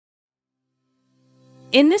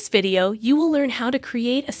In this video, you will learn how to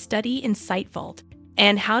create a study in SiteVault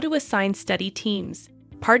and how to assign study teams,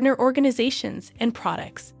 partner organizations, and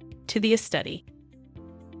products to the study.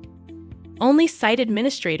 Only site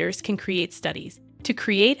administrators can create studies. To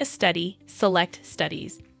create a study, select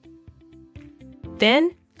Studies.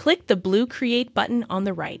 Then, click the blue Create button on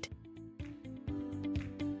the right.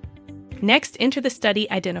 Next, enter the study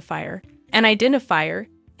identifier. An identifier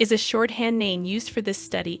is a shorthand name used for this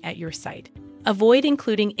study at your site. Avoid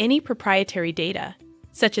including any proprietary data,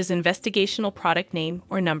 such as investigational product name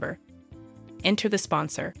or number. Enter the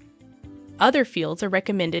sponsor. Other fields are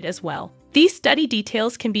recommended as well. These study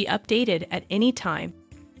details can be updated at any time.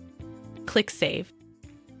 Click Save.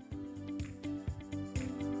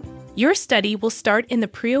 Your study will start in the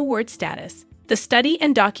pre-award status. The study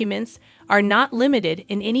and documents are not limited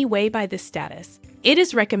in any way by this status. It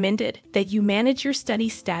is recommended that you manage your study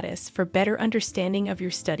status for better understanding of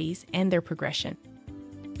your studies and their progression.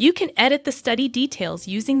 You can edit the study details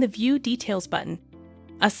using the View Details button.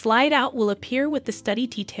 A slide out will appear with the study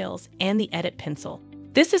details and the Edit pencil.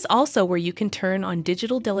 This is also where you can turn on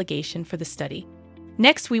digital delegation for the study.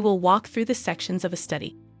 Next, we will walk through the sections of a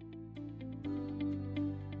study.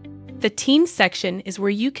 The Team section is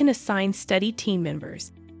where you can assign study team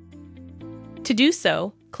members. To do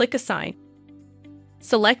so, click Assign.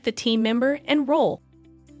 Select the team member and role.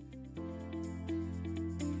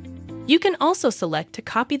 You can also select to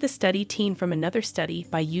copy the study team from another study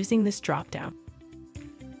by using this drop-down.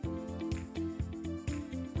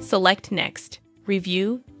 Select Next,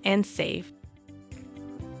 Review, and Save.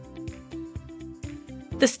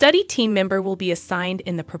 The study team member will be assigned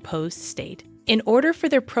in the proposed state. In order for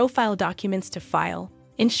their profile documents to file,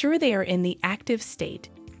 ensure they are in the active state.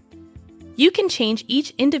 You can change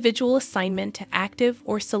each individual assignment to active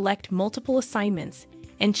or select multiple assignments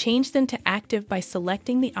and change them to active by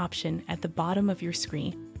selecting the option at the bottom of your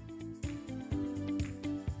screen.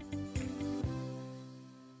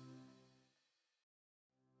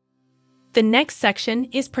 The next section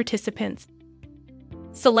is Participants.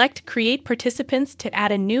 Select Create Participants to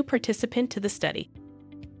add a new participant to the study.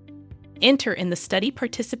 Enter in the study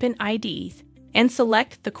participant IDs and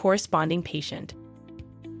select the corresponding patient.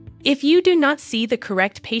 If you do not see the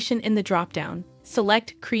correct patient in the drop-down,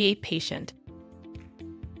 select Create Patient.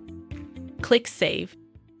 Click Save.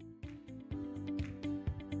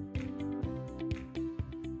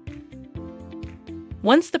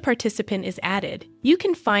 Once the participant is added, you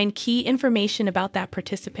can find key information about that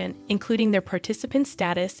participant, including their participant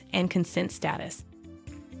status and consent status.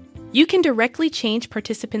 You can directly change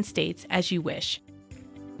participant states as you wish.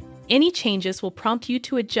 Any changes will prompt you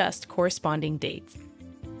to adjust corresponding dates.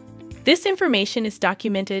 This information is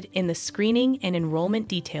documented in the Screening and Enrollment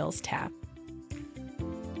Details tab.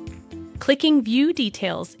 Clicking View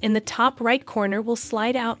Details in the top right corner will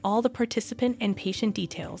slide out all the participant and patient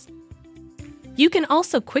details. You can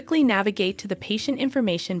also quickly navigate to the patient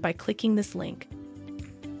information by clicking this link.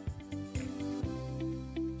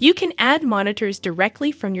 You can add monitors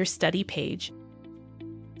directly from your study page.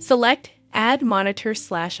 Select Add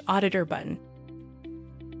Monitor/Auditor button.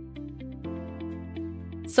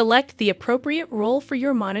 Select the appropriate role for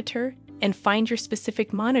your monitor and find your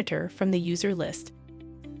specific monitor from the user list.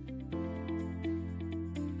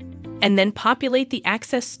 And then populate the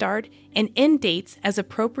access start and end dates as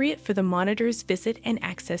appropriate for the monitor's visit and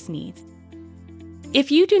access needs. If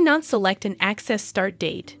you do not select an access start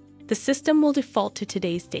date, the system will default to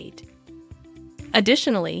today's date.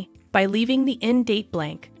 Additionally, by leaving the end date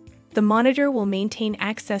blank, the monitor will maintain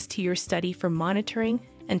access to your study for monitoring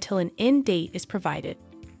until an end date is provided.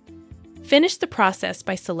 Finish the process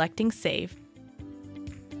by selecting Save.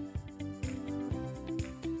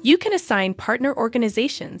 You can assign partner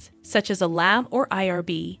organizations, such as a lab or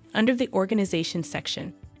IRB, under the Organization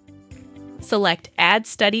section. Select Add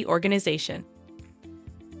Study Organization.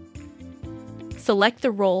 Select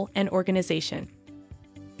the role and organization.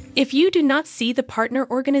 If you do not see the partner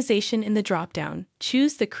organization in the drop-down,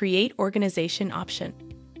 choose the Create Organization option.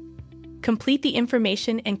 Complete the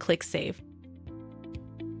information and click Save.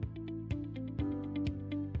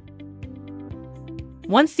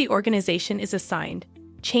 Once the organization is assigned,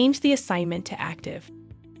 change the assignment to active.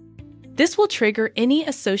 This will trigger any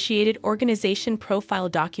associated organization profile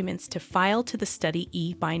documents to file to the Study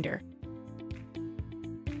e-binder.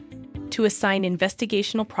 To assign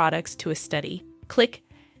investigational products to a study, click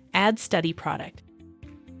Add Study Product.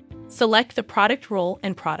 Select the product role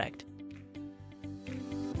and product.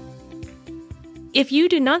 If you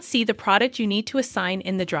do not see the product you need to assign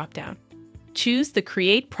in the drop-down, choose the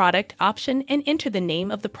Create Product option and enter the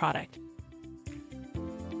name of the product.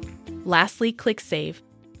 Lastly, click Save.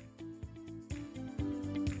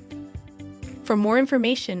 For more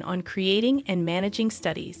information on creating and managing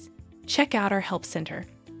studies, check out our Help Center.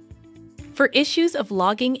 For issues of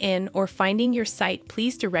logging in or finding your site,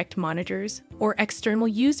 please direct monitors or external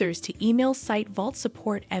users to email site vault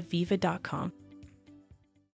support@viva.com.